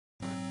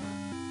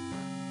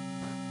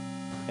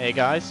Hey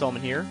guys,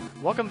 Solomon here.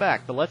 Welcome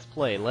back to Let's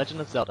Play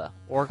Legend of Zelda,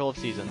 Oracle of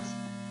Seasons.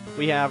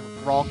 We have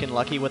Ralk and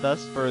Lucky with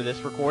us for this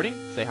recording.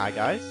 Say hi,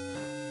 guys.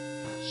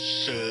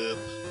 Sup?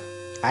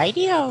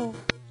 Hi-dio.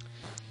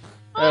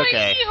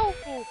 Okay.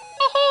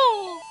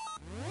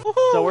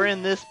 So we're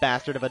in this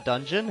bastard of a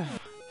dungeon,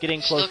 getting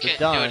close to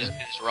done. I still can't do it as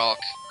good as Ralk.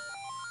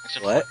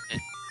 What?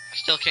 I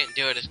still can't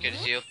do it as good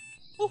as you.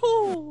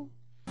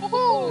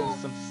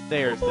 There's some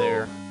stairs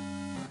there.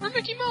 We're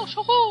Mickey Mouse,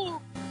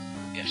 ho-ho!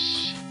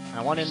 Yes.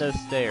 I want in those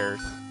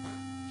stairs.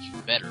 You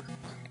better.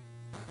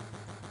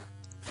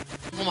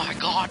 Oh my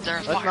god, they're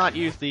Let's fire. not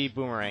use the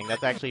boomerang,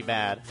 that's actually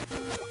bad.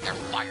 They're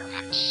fire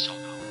bats, so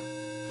no.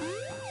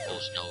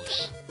 Those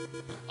knows.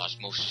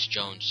 Osmosis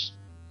Jones.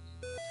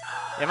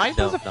 Am I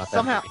supposed to not that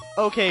somehow... movie.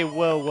 Okay,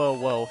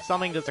 whoa.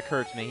 Something just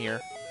occurred to me here.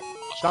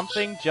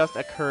 Something just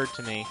occurred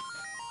to me.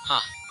 Huh.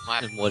 What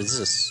happened? And what is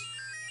this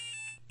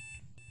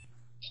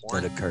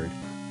Porn? that occurred?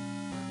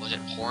 Was it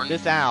porn?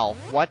 This owl,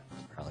 what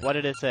Probably.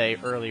 did it say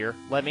earlier?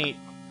 Let me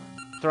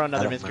throw I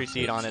another don't mystery remember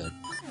seed what on it.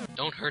 said.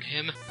 Don't hurt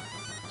him.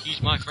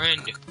 He's my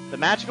friend. The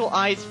magical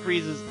ice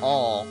freezes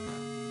all.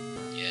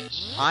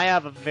 Yes. I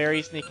have a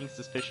very sneaking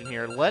suspicion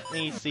here. Let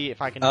me see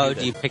if I can Oh, do do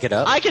this. you pick it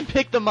up? I can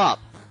pick them up!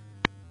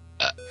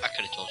 I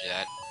could have told you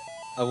that.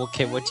 Oh,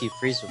 okay, what do you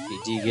freeze with?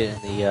 Do you get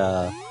in the,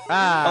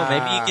 Ah. Oh,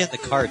 maybe you get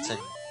in the carts and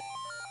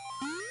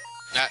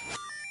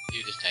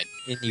You just died.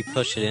 you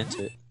push it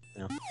into it.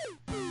 No.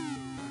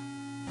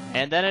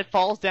 And then it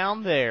falls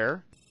down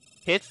there,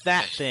 hits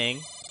that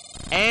thing,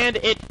 and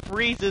it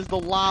freezes the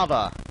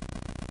lava.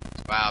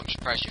 Wow, I'm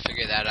surprised you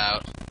figured that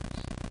out.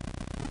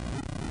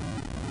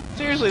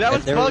 Seriously, that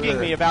was And there bugging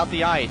were- me about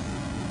the ice.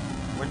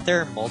 Weren't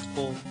there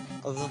multiple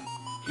of them?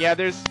 Yeah,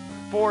 there's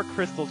 4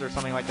 crystals or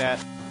something like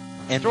that.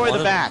 And Destroy one the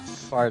of them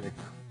bats. fired a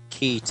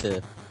key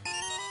to...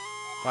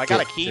 Well, I got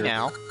a Get key through.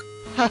 now.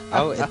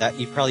 Oh, and that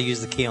you probably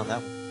used the key on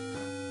that one.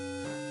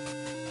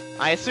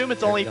 I assume it's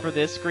There only we go. for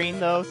this screen,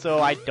 though, so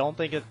I don't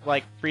think it's,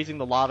 like, freezing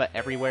the lava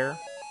everywhere.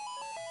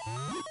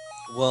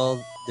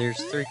 Well, there's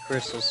 3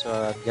 crystals, so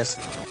I'm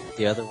guessing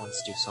the other ones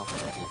do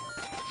something.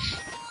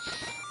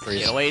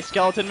 Get away,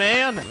 Skeleton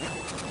Man!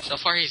 So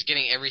far, he's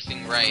getting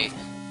everything right.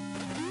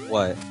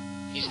 What?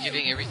 He's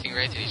getting everything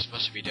right that he's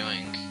supposed to be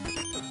doing.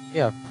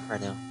 Yeah, right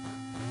now.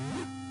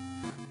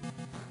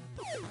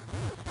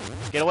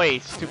 Get away,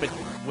 stupid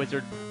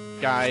wizard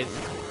guys.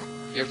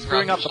 You're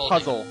screwing up the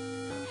puzzle.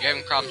 You're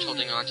having problems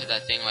holding on to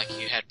that thing like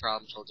you had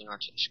problems holding on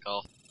to the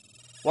skull.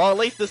 Well, at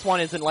least this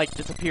one isn't, like,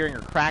 disappearing or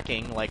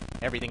cracking like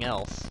everything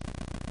else.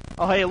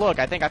 Oh, hey, look,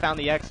 I think I found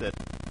the exit.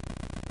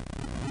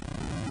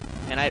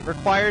 And it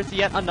requires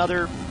yet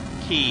another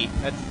key.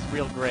 That's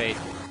real great.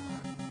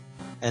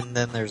 And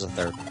then there's a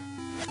third.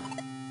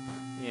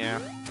 Yeah.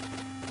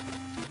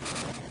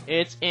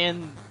 It's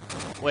in...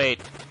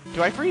 Wait,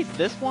 do I freeze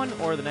this one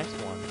or the next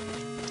one?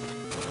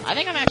 I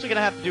think I'm actually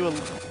gonna have to do a...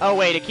 Oh,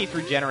 wait, it keeps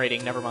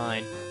regenerating, never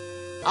mind.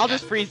 I'll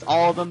just freeze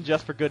all of them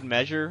just for good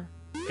measure,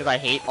 because I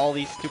hate all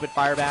these stupid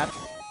fire bats.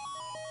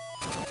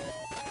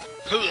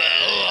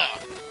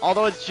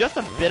 Although it's just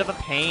a bit of a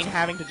pain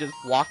having to just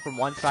walk from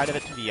one side of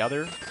it to the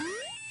other.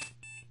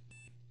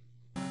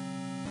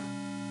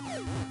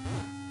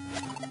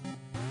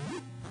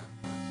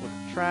 Flip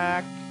the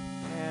track,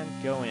 and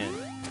go in.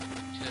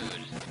 Dude.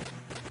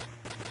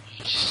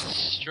 You're just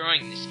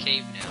destroying this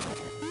cave now.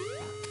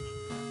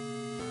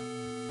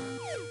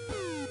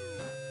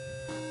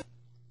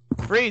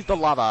 Freeze the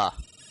lava!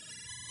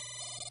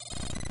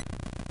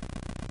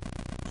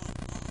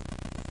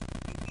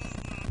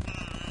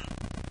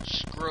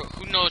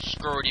 Who knows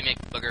Screw already make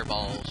booger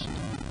balls?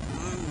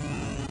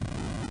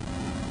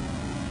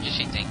 Just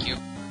say thank you.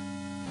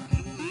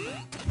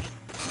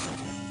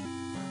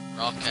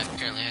 Ralph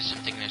apparently has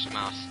something in his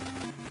mouth.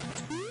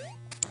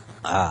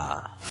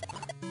 Ah.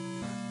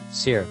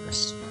 Serum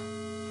mist.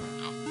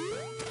 Oh.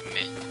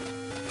 Meh.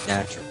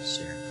 Natural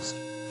serum mist.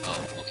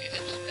 Oh, okay,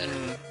 that's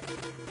better.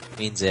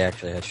 Means they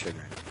actually have sugar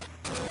in it.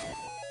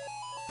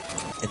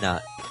 And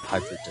not high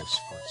fructose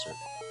corn syrup.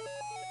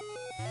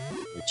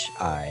 Which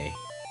I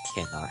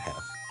cannot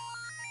have.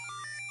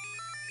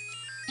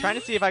 Trying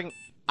to see if I can...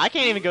 I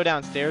can't even go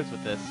downstairs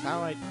with this. How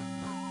do I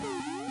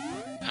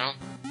don't...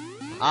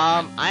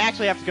 I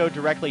actually have to go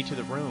directly to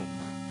the room.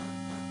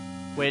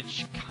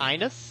 Which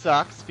kinda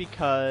sucks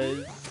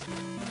because...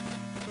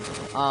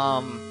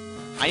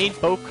 I need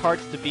both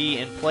carts to be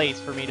in place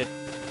for me to,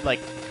 like,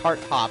 cart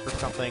hop or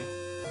something.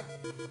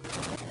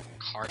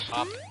 Cart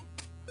hop?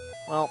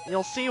 Well,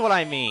 you'll see what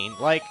I mean.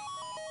 Like,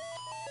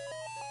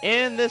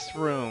 in this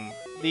room,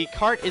 the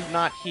cart is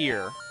not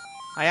here.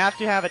 I have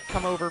to have it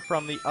come over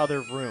from the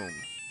other room.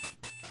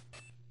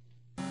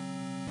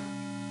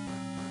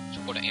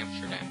 So go to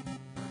Amsterdam.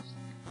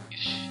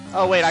 Yes.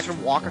 Oh wait, I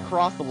can walk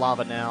across the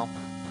lava now.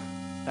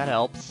 That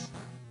helps.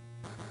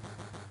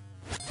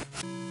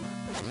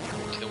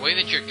 The way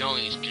that you're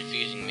going is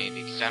confusing me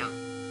because I don't...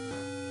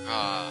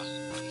 I'm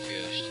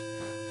confused.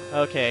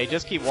 Okay,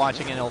 just keep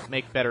watching and it'll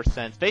make better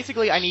sense.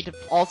 Basically, I need to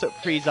also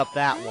freeze up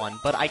that one,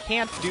 but I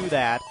can't do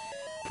that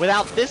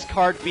without this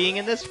cart being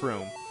in this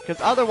room. Because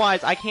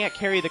otherwise, I can't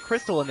carry the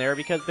crystal in there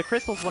because the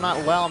crystals will not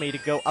allow me to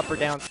go up or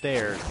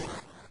downstairs.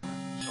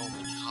 So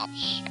many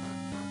hops.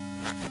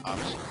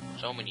 Hops.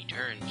 So many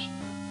turns.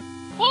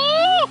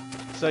 Woo!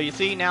 So you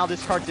see, now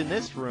this card's in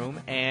this room,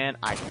 and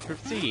I can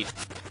proceed.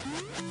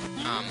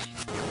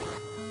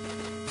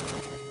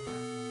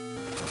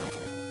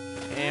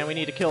 And we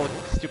need to kill the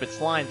stupid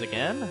slimes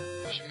again.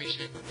 For some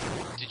reason,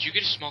 did you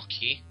get a small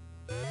key?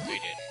 You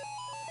did.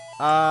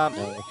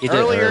 He did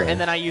Earlier, and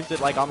then I used it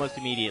like almost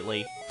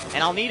immediately.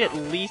 And I'll need at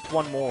least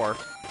one more.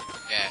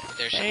 Yeah,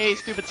 there's Hey, something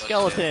stupid you're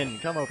supposed skeleton!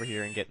 Come over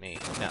here and get me.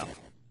 No.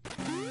 to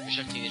do. There's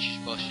something that you're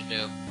supposed to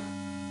do.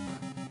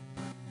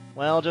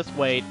 Well, just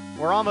wait.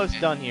 We're almost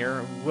done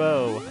here.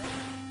 Whoa.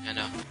 I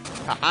know.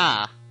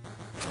 Haha!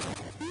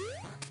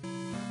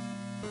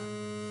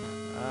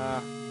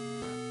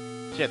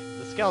 Shit,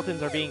 the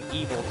skeletons are being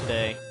evil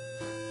today.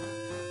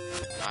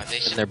 And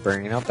they're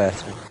burning out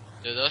bathroom.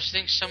 Do those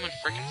things summon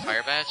freaking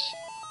fire bats?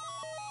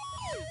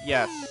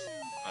 Yes.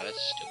 Oh,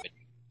 that's stupid.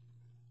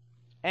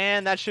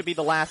 And that should be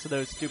the last of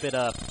those stupid,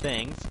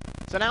 things.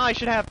 So now I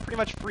should have pretty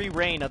much free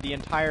reign of the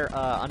entire,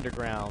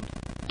 underground.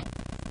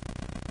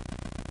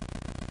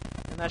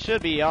 And that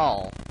should be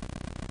all.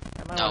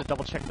 I might want to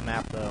double check the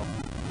map, though.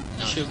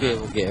 You should be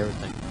able to get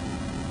everything.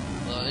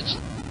 Well,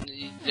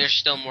 there's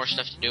still more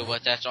stuff to do,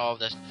 but that's all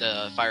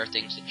the fire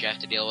things that you have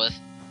to deal with.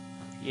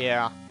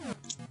 Yeah.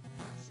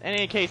 In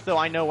any case, though,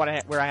 I know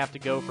where I have to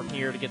go from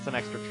here to get some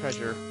extra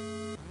treasure.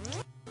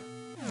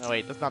 Oh,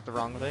 wait, that's not the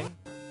wrong thing.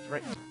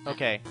 Right.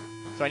 Okay.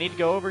 So I need to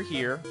go over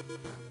here.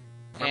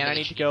 And I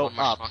need to go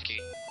up.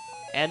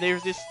 And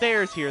there's these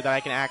stairs here that I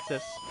can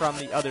access from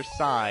the other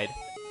side.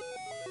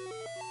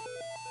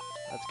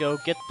 Let's go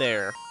get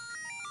there.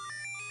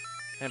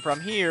 And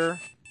from here,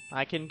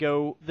 I can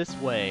go this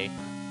way.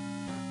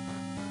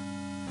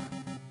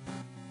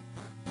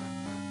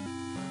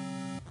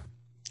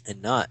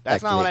 And not.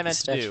 That's not what I meant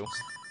activate to the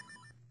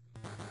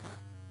do.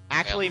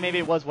 Actually, maybe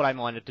it was what I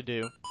wanted to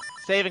do.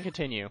 Save and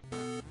continue.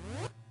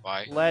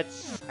 Why?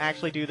 Let's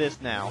actually do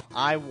this now.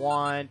 I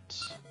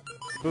want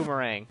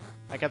boomerang.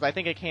 Because I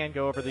think it can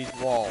go over these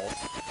walls.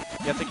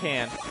 Yes, it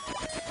can.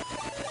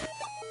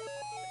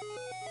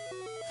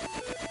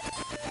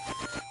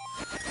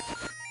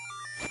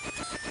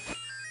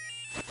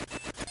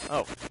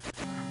 Oh.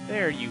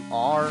 There you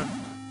are.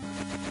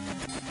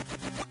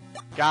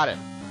 Got it.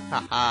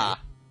 Haha.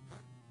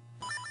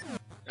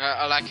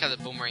 I like how the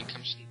boomerang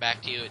comes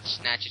back to you. It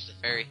snatches the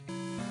fairy.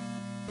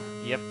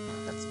 Yep.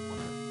 That's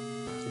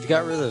wonderful. If you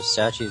got rid of those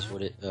statues,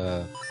 would it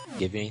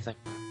give you anything?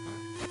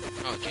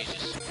 Oh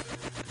Jesus!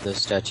 Those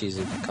statues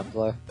that come to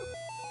life?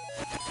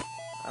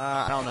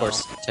 I don't Of know.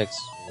 course, it takes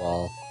a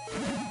while.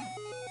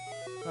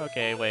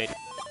 Okay, wait.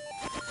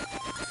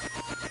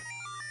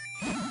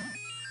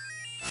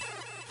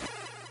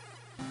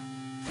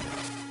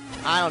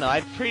 I don't know.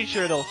 I'm pretty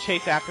sure they'll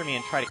chase after me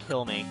and try to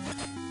kill me.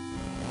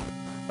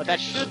 But that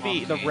should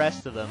be the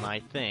rest of them, I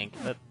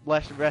think. The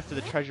rest of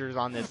the treasures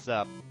on this,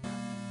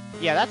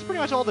 Yeah, that's pretty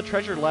much all the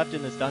treasure left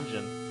in this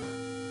dungeon.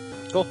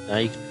 Cool. Now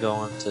you can go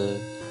on to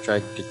try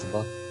to get the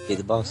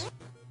boss.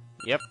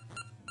 Yep.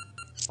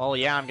 Well,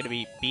 yeah, I'm gonna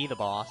be the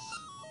boss.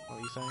 What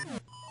are you saying?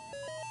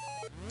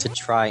 To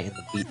try and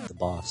beat the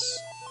boss.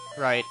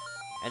 Right.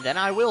 And then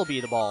I will be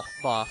the boss.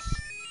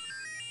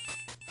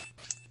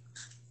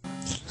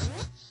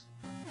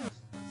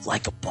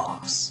 Like a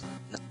boss.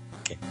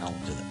 Okay, I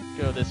won't do that.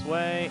 Go this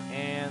way,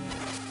 and...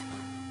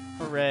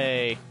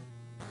 Hooray.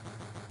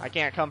 I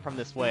can't come from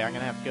this way. I'm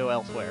gonna have to go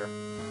elsewhere.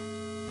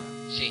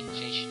 See,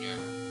 senor,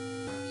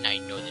 I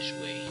know this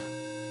way.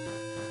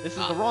 This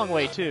is the wrong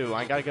way, too.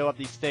 I gotta go up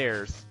these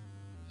stairs.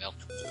 Well.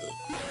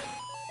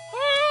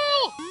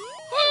 Woo!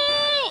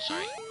 Woo!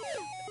 Sorry.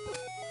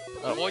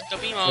 Oh. Avoid the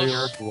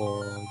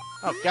beamos.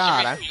 Oh,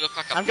 God. You look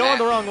like a I'm bat. going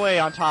the wrong way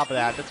on top of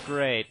that. That's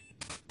great.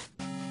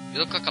 You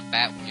look like a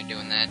bat when you're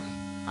doing that.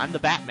 I'm the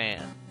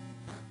Batman.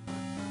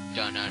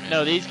 No.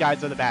 No, these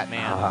guys are the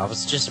Batman. I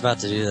was just about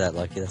to do that,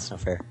 Lucky. That's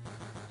not fair.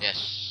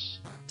 Yes.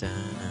 And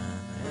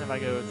if I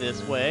go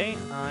this way,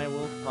 I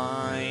will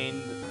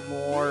find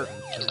more,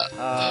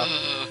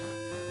 Oh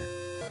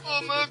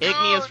my God.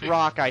 igneous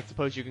rock, I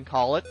suppose you can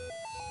call it.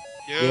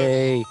 Yes.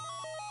 Yay!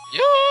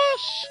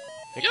 Yes.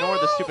 Ignore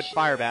the stupid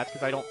fire bats,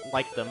 because I don't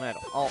like them at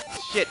all.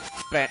 Shit,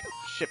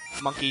 shit,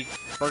 monkeys,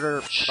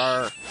 burger,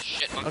 burr.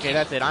 Shit, monkey. Okay,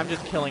 that's it. I'm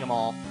just killing them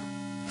all.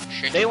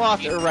 Shit, They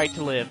lost monkey. their right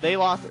to live. They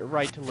lost their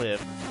right to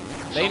live.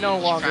 They no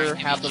Someone was longer trying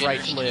to have be the right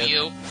to generous live.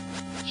 you.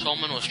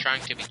 Someone was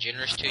trying to be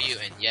generous to you,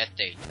 and yet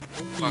they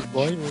fucked you.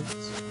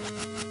 Violence.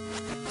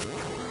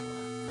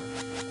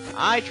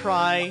 I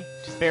try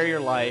to spare your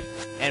life,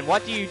 and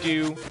what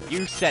do?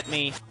 You set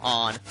me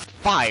on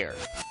fire.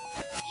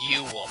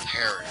 You will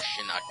perish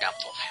in a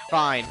depth of hell.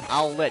 Fine,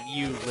 I'll let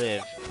you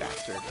live,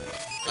 bastard.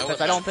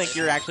 Because I don't think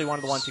you're actually one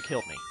of the ones who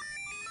killed me.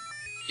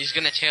 He's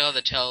gonna tell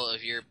the tale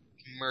of your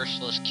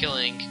merciless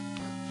killing.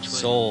 to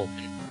Soul.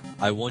 an-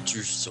 I want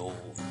your soul.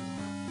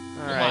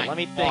 Alright, my let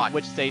me think God.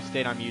 which save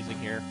state I'm using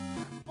here.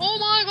 Oh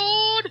my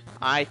God!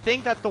 I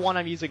think that's the one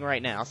I'm using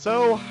right now,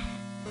 so...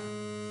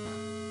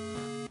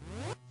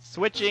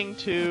 switching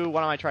to...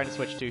 What am I trying to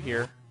switch to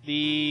here?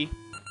 The...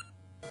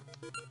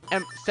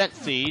 scent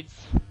seeds.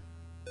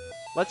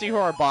 Let's see who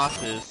our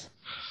boss is.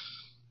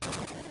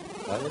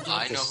 Why would you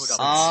I have know to who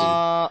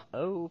the- scent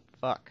Oh,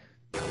 fuck.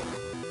 seed?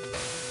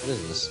 What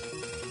is this?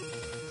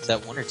 Is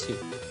that 1 or 2?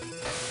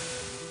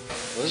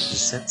 What does the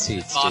scent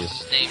seeds do?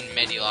 Boss is named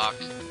Medilock.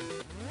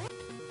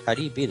 How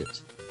do you beat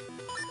it?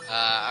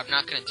 I'm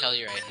not gonna tell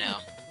you right now.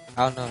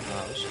 Oh, no,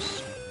 I was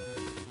just...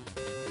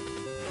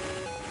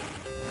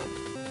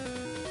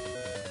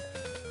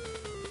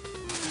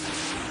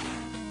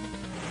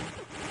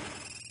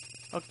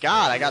 Oh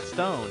god, I got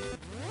stoned.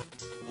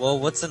 Well,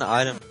 what's an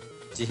item?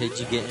 Did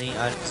you get any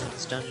items in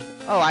this dungeon?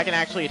 Oh, I can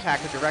actually attack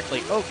her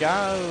directly. Oh,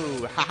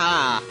 go!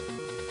 Haha!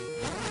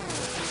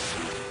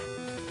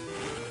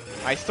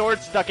 My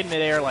sword's stuck in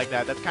midair like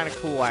that. That's kind of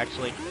cool,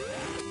 actually.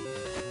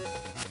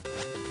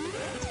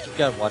 You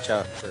gotta watch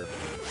out for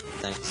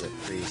things that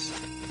freeze.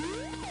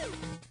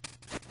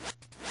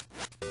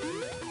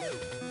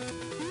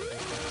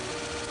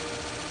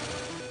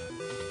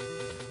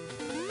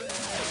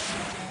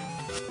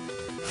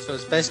 So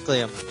it's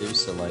basically a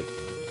Medusa-like.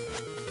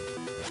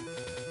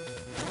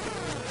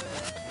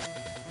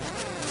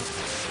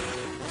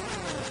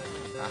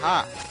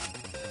 Aha!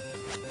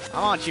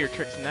 I'm on to your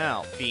tricks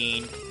now,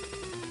 fiend.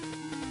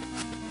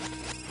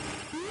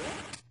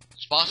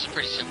 This boss is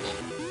pretty simple,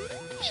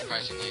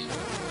 surprisingly.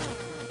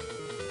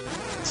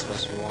 It's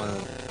supposed to be one of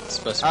the... It's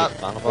supposed to be the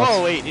final boss.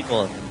 Whoa, wait,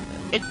 Well,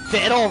 it's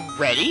dead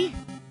already?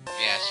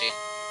 Yeah, see?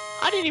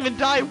 I didn't even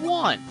die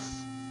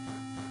once!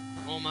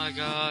 Oh my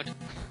god.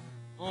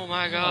 Oh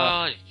my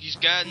god. He's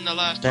gotten the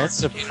last that's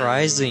dark container.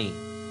 surprising.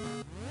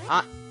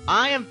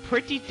 I am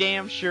pretty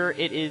damn sure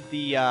it is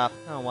the, oh,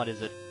 what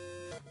is it?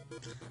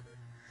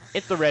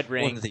 It's the red One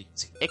ring. of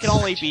these. It can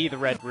only be the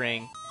red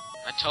ring.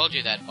 I told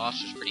you that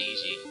boss was pretty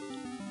easy.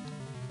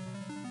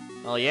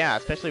 Well, yeah,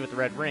 especially with the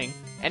red ring.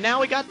 And now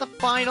we got the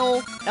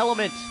final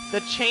element, the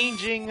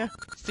changing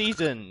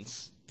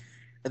seasons.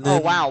 And Oh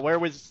then, wow, where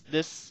was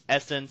this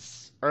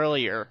essence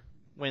earlier,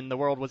 when the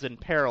world was in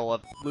peril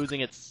of losing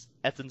its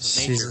essence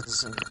of nature?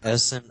 Seasons and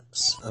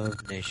essence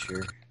of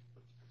nature.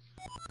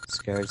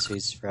 Scattered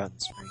seeds sprout in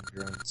spring,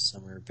 grow in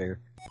summer, bear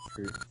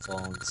fruit, and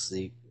fall and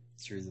sleep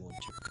through the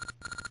winter.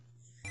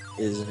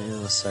 It is an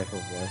endless cycle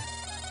of life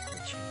and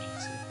changing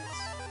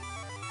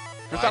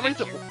seasons. For some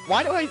reason,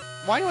 why do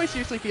I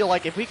seriously feel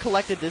like if we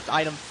collected this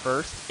item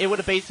first, it would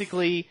have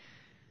basically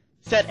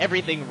set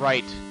everything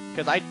right?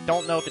 Because I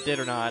don't know if it did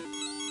or not.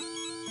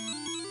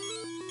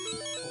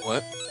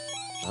 What?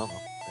 I don't know.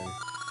 Maybe.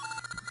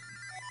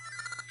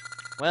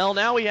 Well,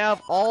 now we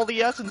have all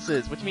the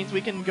essences, which means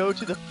we can go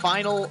to the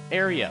final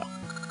area.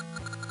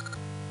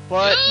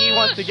 But he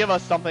wants to give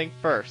us something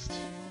first.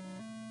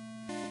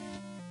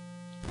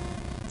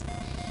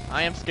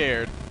 I am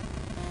scared.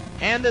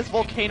 And this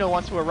volcano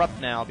wants to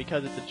erupt now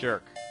because it's a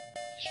jerk.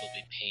 This will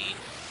be pain.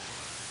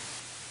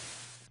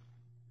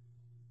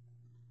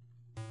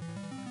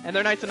 And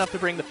they're nice enough to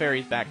bring the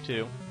fairies back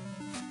too.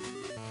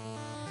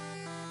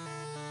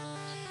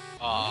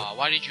 Aw,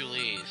 why did you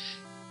leave?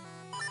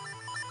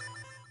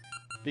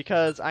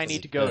 Because I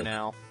need to go good?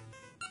 now.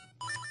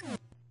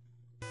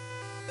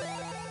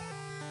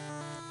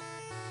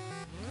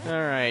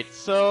 Alright,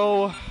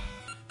 so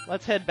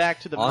let's head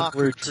back to the Maku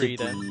Onward tree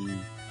to then. the...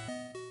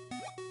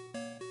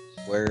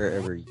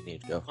 Wherever you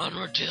need to go.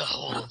 Onward to the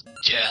hole of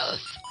death.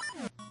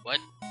 What?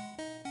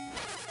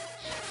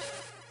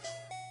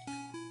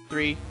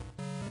 3.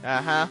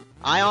 Uh-huh.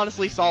 I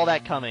honestly saw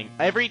that coming.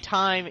 Every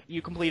time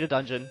you complete a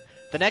dungeon,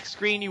 the next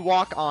screen you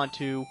walk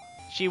onto,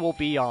 she will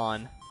be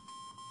on.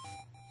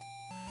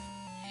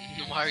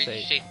 Why did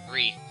you say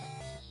 3?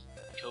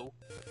 2,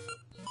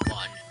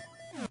 1.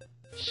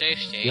 Save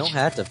stage. You don't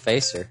have to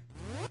face her.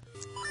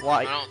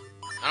 Why? I don't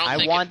I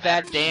think want it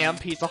that matters. damn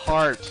piece of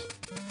heart.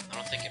 I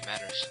don't think it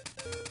matters.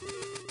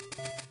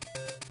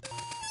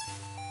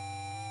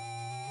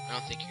 I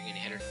don't think you're gonna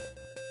hit her.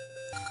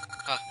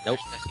 Huh, Nope.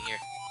 there's nothing here.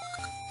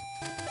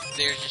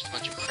 There's just a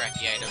bunch of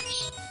crappy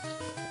items.